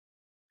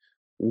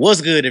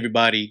What's good,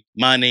 everybody?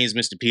 My name is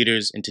Mr.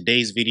 Peters. In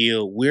today's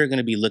video, we're going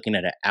to be looking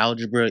at an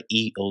Algebra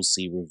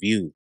EOC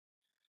review.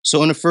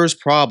 So in the first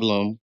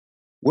problem,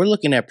 we're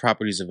looking at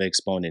properties of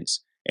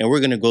exponents, and we're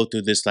going to go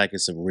through this like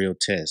it's a real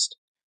test.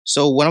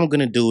 So what I'm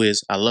going to do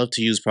is, I love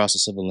to use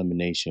process of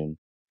elimination.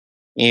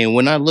 And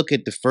when I look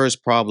at the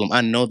first problem, I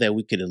know that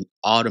we could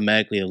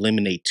automatically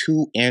eliminate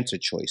two answer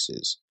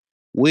choices,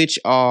 which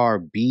are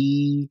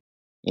B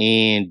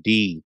and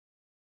D.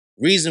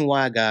 Reason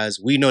why, guys,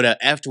 we know that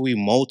after we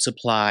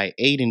multiply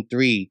 8 and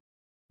 3,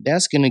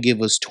 that's going to give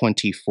us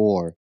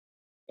 24.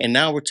 And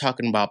now we're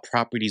talking about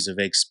properties of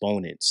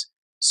exponents.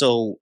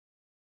 So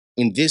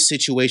in this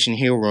situation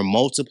here, we're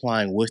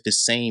multiplying with the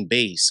same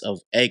base of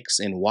x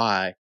and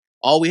y.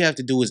 All we have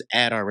to do is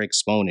add our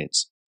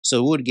exponents.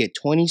 So we would get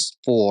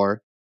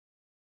 24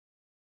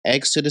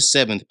 x to the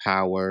 7th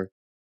power,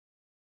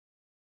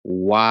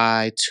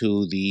 y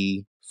to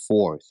the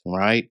 4th,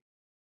 right?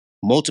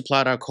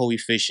 Multiplied our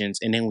coefficients,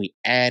 and then we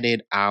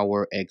added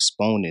our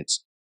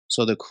exponents.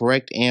 So the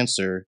correct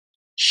answer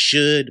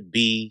should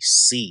be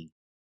C.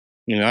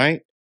 All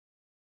right?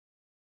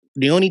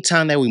 The only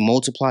time that we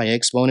multiply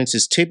exponents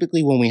is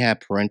typically when we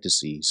have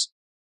parentheses.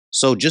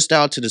 So just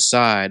out to the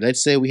side,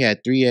 let's say we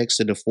had 3x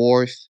to the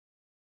 4th,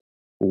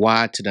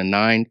 y to the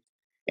 9th,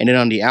 and then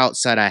on the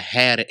outside I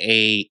had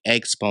a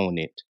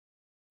exponent.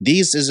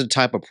 This is a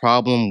type of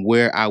problem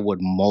where I would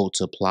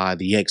multiply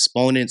the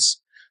exponents.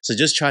 So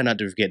just try not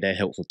to forget that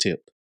helpful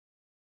tip.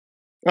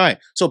 All right,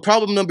 so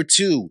problem number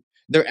 2,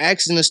 they're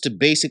asking us to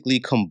basically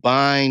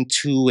combine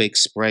two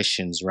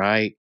expressions,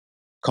 right?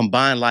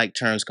 Combine like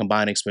terms,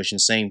 combine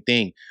expressions, same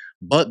thing.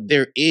 But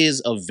there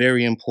is a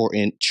very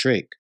important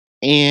trick,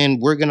 and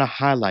we're gonna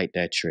highlight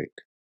that trick.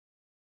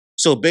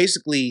 So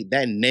basically,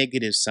 that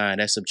negative sign,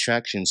 that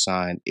subtraction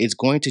sign, is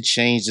going to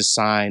change the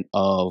sign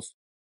of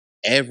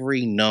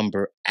every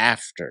number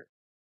after,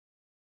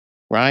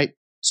 right?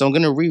 So I'm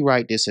gonna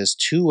rewrite this as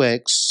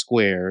 2x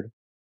squared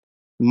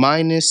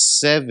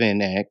minus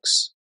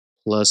 7x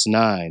plus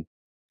 9.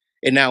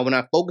 And now when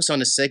I focus on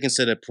the second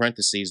set of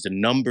parentheses, the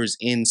numbers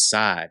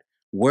inside,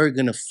 we're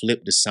going to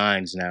flip the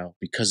signs now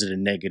because of the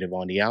negative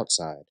on the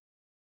outside.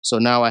 So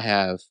now I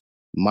have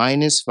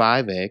minus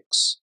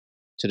 5x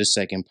to the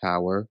second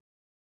power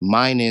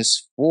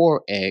minus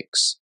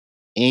 4x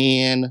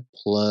and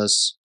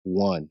plus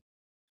 1.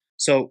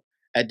 So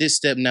at this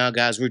step now,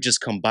 guys, we're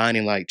just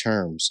combining like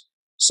terms.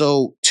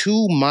 So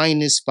 2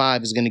 minus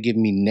 5 is going to give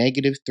me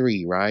negative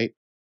 3, right?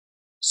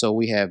 So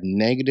we have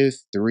negative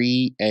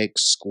 3x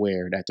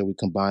squared after we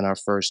combine our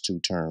first two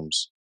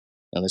terms.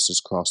 Now let's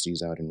just cross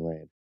these out in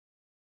red.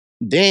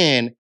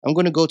 Then I'm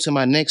going to go to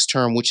my next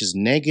term, which is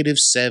negative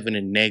 7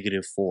 and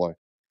negative 4.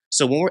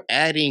 So when we're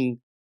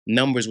adding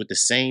numbers with the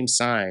same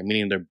sign,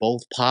 meaning they're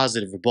both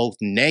positive or both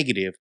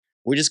negative,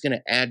 we're just going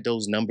to add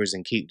those numbers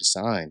and keep the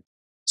sign.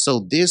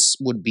 So this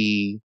would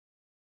be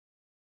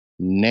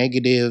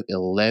negative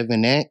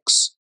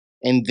 11x,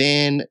 and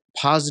then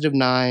positive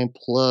 9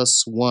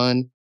 plus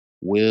 1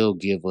 will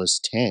give us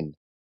 10.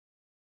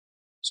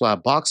 So I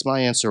boxed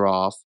my answer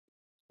off,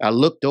 I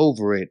looked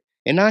over it,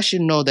 and I should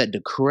know that the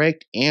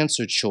correct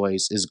answer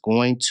choice is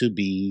going to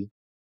be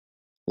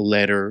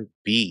letter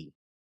B.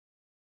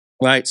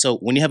 Right? So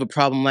when you have a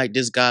problem like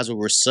this, guys, where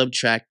we're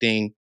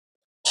subtracting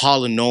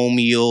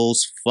polynomials,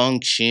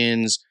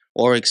 functions,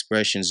 or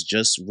expressions,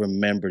 just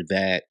remember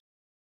that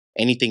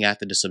anything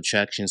after the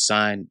subtraction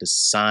sign, the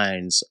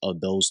signs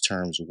of those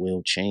terms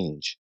will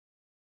change.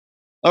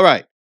 All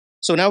right,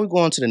 so now we go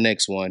on to the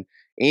next one,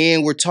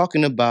 and we're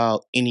talking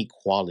about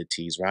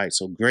inequalities, right?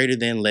 So greater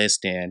than, less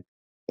than,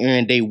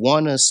 and they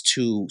want us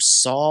to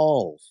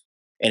solve.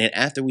 And then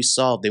after we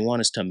solve, they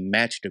want us to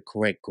match the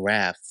correct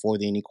graph for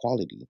the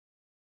inequality.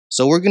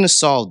 So we're going to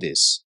solve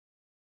this.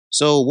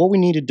 So what we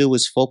need to do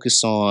is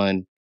focus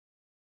on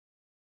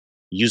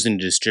using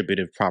the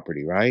distributive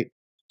property, right?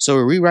 So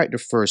we rewrite the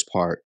first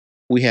part.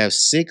 We have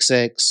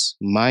 6x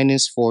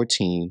minus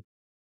 14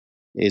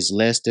 is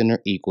less than or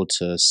equal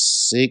to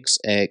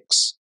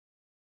 6x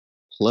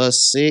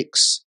plus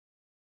 6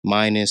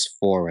 minus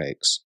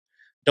 4x.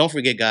 Don't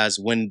forget, guys,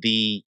 when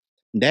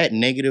that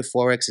negative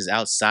 4x is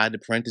outside the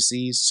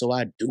parentheses, so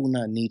I do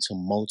not need to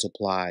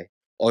multiply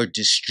or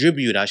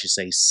distribute, I should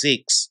say,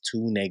 6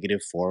 to negative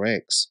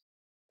 4x.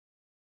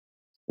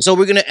 So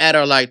we're going to add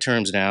our like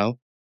terms now.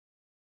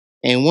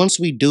 And once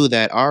we do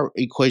that, our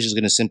equation is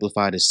going to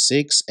simplify to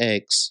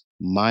 6x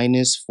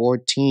minus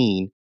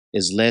 14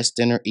 is less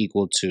than or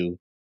equal to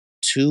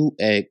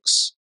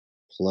 2x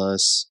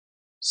plus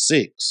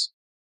 6.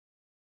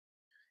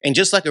 And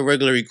just like a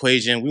regular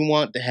equation, we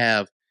want to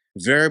have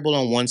variable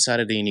on one side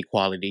of the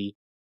inequality,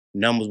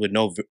 numbers with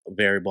no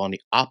variable on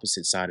the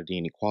opposite side of the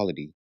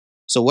inequality.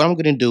 So what I'm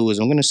going to do is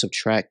I'm going to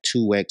subtract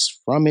 2x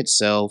from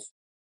itself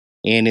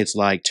and its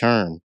like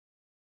term.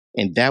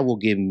 And that will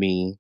give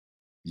me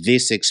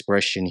this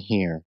expression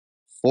here.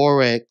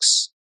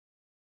 4x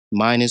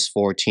minus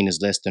 14 is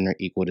less than or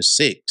equal to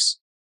 6.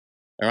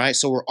 All right,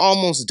 so we're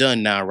almost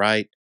done now,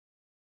 right?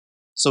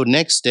 So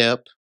next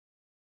step,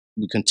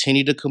 we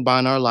continue to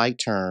combine our like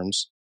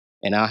terms.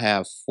 and I'll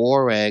have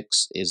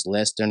 4x is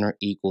less than or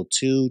equal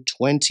to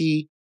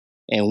 20.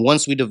 And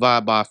once we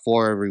divide by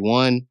 4 every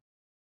one,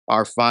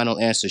 our final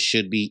answer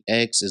should be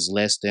x is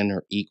less than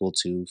or equal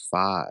to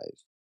 5.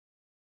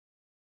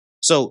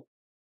 So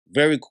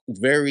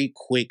very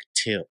quick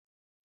tip,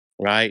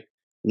 right?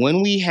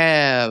 When we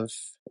have,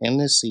 and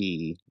let's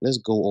see, let's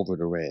go over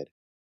the red.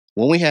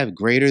 When we have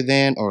greater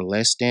than or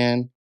less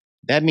than,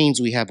 that means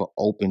we have an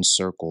open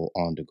circle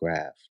on the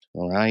graph,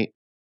 all right?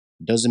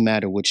 Doesn't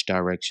matter which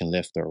direction,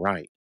 left or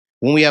right.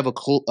 When we have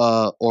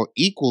or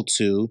equal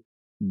to,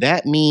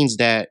 that means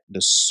that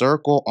the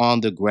circle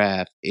on the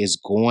graph is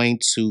going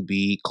to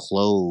be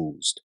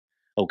closed.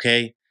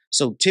 Okay.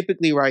 So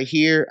typically right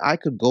here, I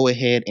could go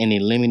ahead and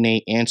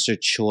eliminate answer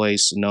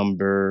choice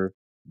number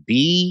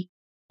B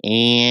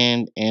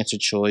and answer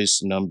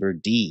choice number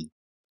D.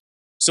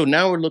 So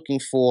now we're looking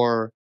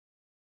for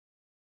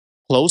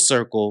closed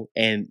circle,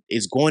 and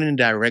it's going in a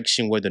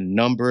direction where the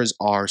numbers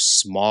are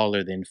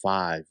smaller than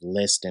 5,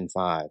 less than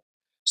 5.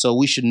 So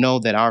we should know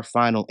that our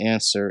final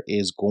answer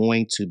is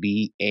going to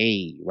be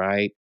A,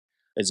 right?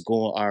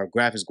 Our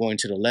graph is going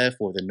to the left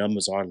where the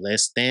numbers are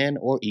less than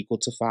or equal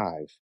to 5.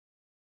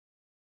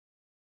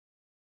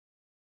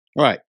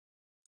 All right.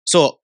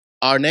 So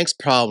our next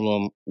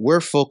problem,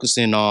 we're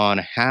focusing on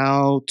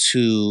how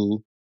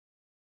to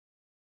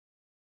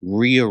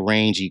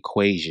rearrange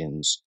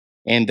equations.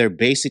 And they're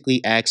basically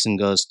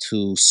asking us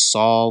to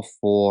solve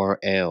for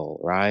L,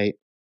 right?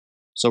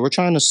 So we're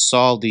trying to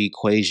solve the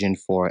equation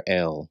for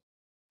L.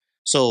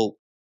 So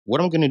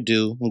what I'm going to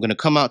do, I'm going to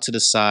come out to the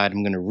side,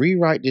 I'm going to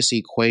rewrite this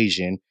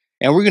equation,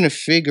 and we're going to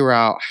figure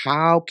out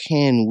how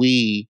can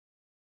we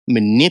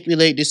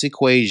manipulate this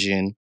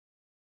equation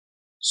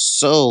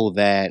so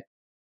that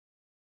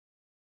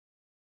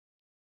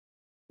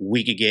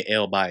we could get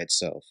L by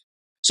itself.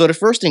 So the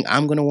first thing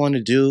I'm going to want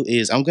to do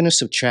is I'm going to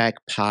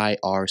subtract pi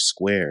r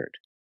squared,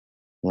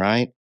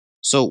 right?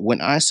 So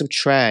when I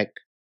subtract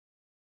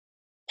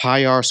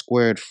pi r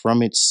squared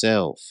from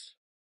itself,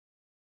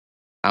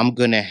 I'm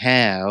going to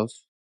have,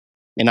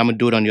 and I'm going to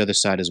do it on the other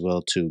side as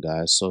well too,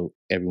 guys, so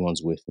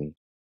everyone's with me.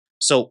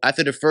 So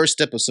after the first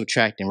step of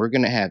subtracting, we're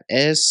going to have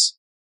s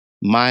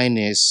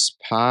minus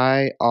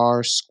pi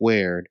r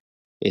squared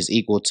is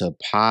equal to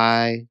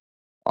pi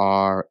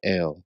r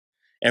L.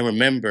 And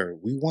remember,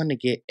 we want to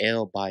get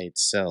L by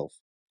itself.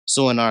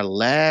 So in our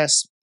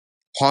last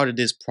part of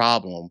this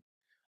problem,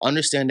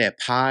 understand that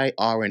pi,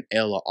 r, and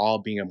L are all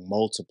being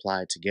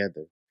multiplied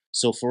together.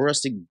 So for us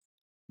to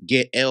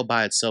get L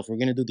by itself, we're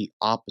going to do the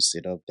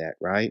opposite of that,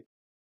 right?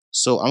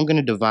 So I'm going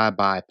to divide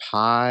by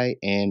pi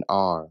and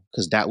r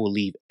because that will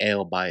leave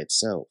L by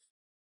itself.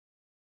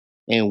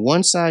 And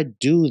once I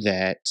do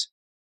that,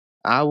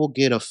 I will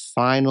get a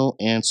final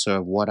answer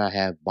of what I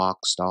have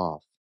boxed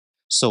off.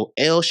 So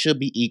L should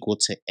be equal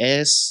to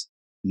S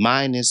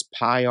minus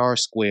pi r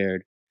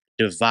squared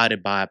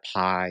divided by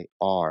pi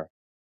r,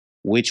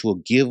 which will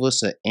give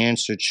us an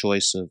answer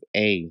choice of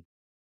A.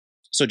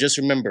 So just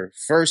remember,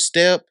 first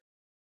step,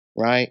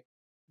 right?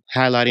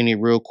 Highlighting it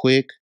real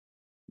quick.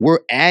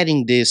 We're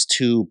adding this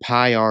to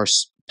pi r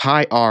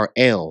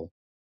L.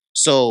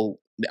 So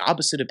the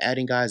opposite of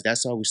adding, guys,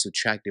 that's why we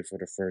subtracted for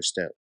the first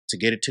step. To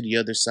get it to the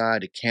other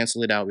side, to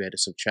cancel it out, we had to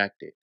subtract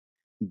it.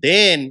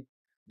 Then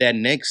that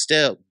next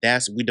step,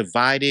 we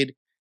divided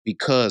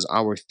because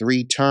our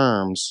three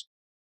terms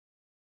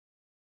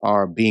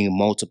are being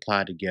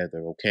multiplied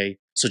together, okay?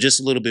 So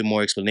just a little bit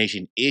more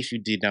explanation if you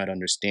did not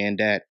understand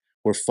that.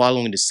 We're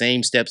following the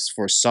same steps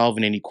for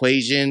solving an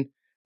equation.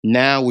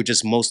 Now we're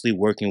just mostly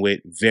working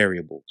with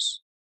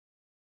variables.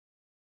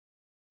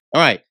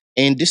 All right,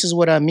 and this is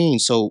what I mean.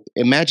 So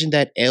imagine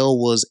that L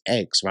was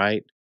X,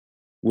 right?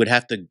 We'd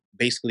have to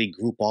basically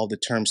group all the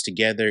terms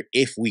together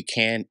if we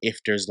can, if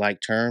there's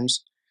like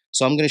terms.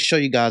 So I'm going to show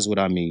you guys what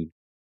I mean.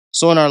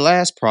 So in our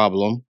last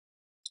problem,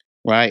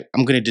 right,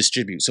 I'm going to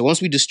distribute. So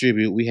once we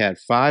distribute, we had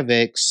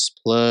 5x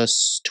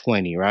plus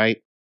 20,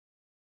 right?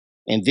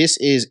 And this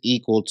is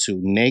equal to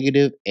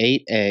negative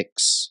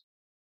 8x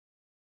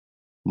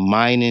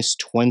minus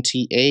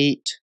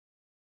 28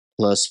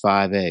 plus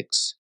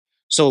 5x.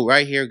 So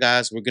right here,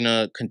 guys, we're going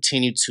to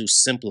continue to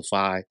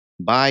simplify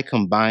by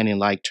combining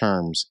like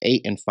terms,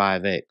 8 and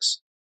 5x.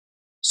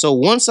 So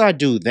once I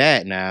do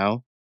that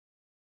now,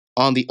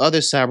 on the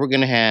other side, we're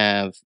going to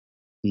have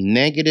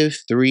negative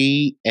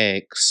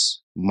 3x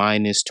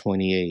minus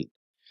 28.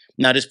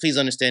 Now, just please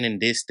understand in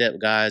this step,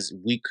 guys,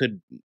 we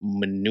could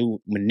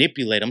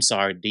manipulate,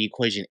 the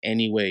equation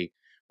anyway.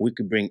 We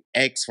could bring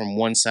x from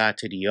one side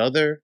to the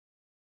other,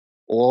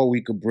 or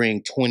we could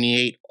bring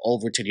 28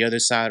 over to the other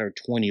side or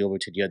 20 over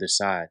to the other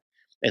side.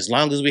 As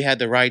long as we had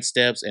the right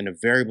steps and the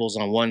variables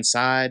on one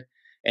side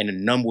and a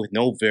number with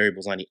no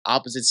variables on the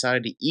opposite side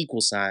of the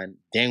equal sign,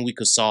 then we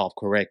could solve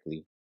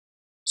correctly.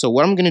 So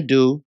what I'm going to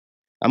do,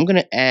 I'm going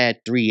to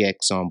add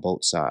 3x on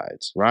both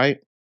sides, right?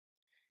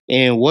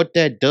 And what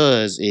that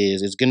does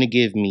is it's going to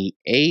give me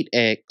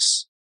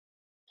 8x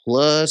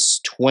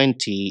plus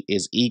 20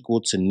 is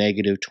equal to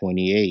negative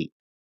 28.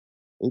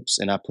 Oops,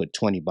 and I put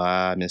 20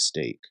 by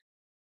mistake.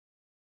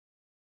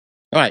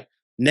 All right,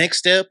 Next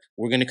step,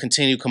 we're going to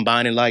continue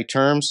combining like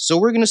terms. So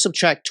we're going to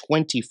subtract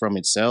 20 from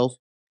itself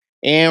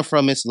and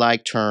from its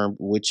like term,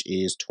 which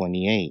is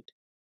 28.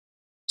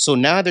 So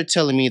now they're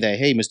telling me that,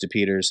 hey, Mr.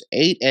 Peters,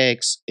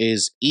 8x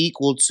is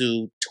equal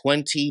to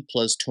 20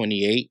 plus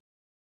 28,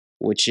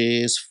 which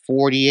is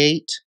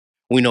 48.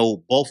 We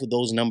know both of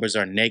those numbers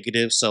are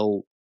negative,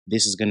 so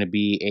this is going to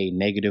be a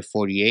negative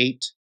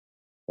 48,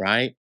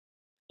 right?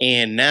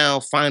 And now,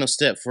 final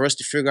step for us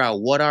to figure out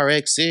what our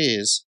x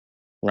is,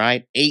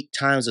 right? 8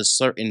 times a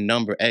certain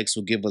number x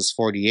will give us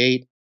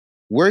 48.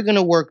 We're going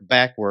to work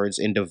backwards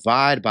and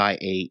divide by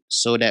 8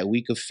 so that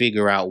we could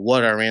figure out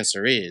what our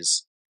answer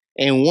is.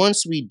 And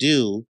once we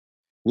do,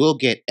 we'll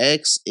get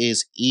x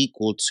is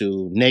equal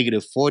to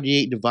negative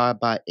 48 divided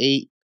by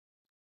 8,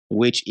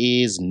 which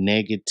is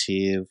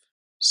negative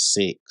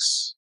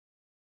 6.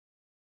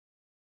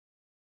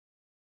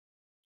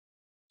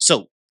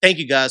 So thank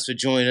you guys for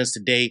joining us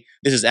today.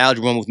 This is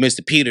Algebra with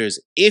Mr. Peters.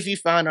 If you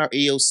found our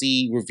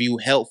EOC review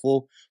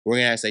helpful, we're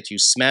going to ask that you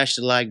smash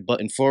the like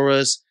button for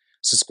us,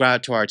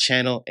 subscribe to our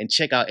channel, and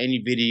check out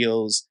any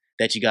videos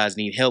that you guys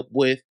need help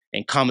with,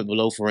 and comment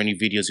below for any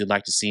videos you'd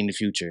like to see in the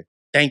future.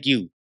 Thank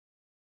you.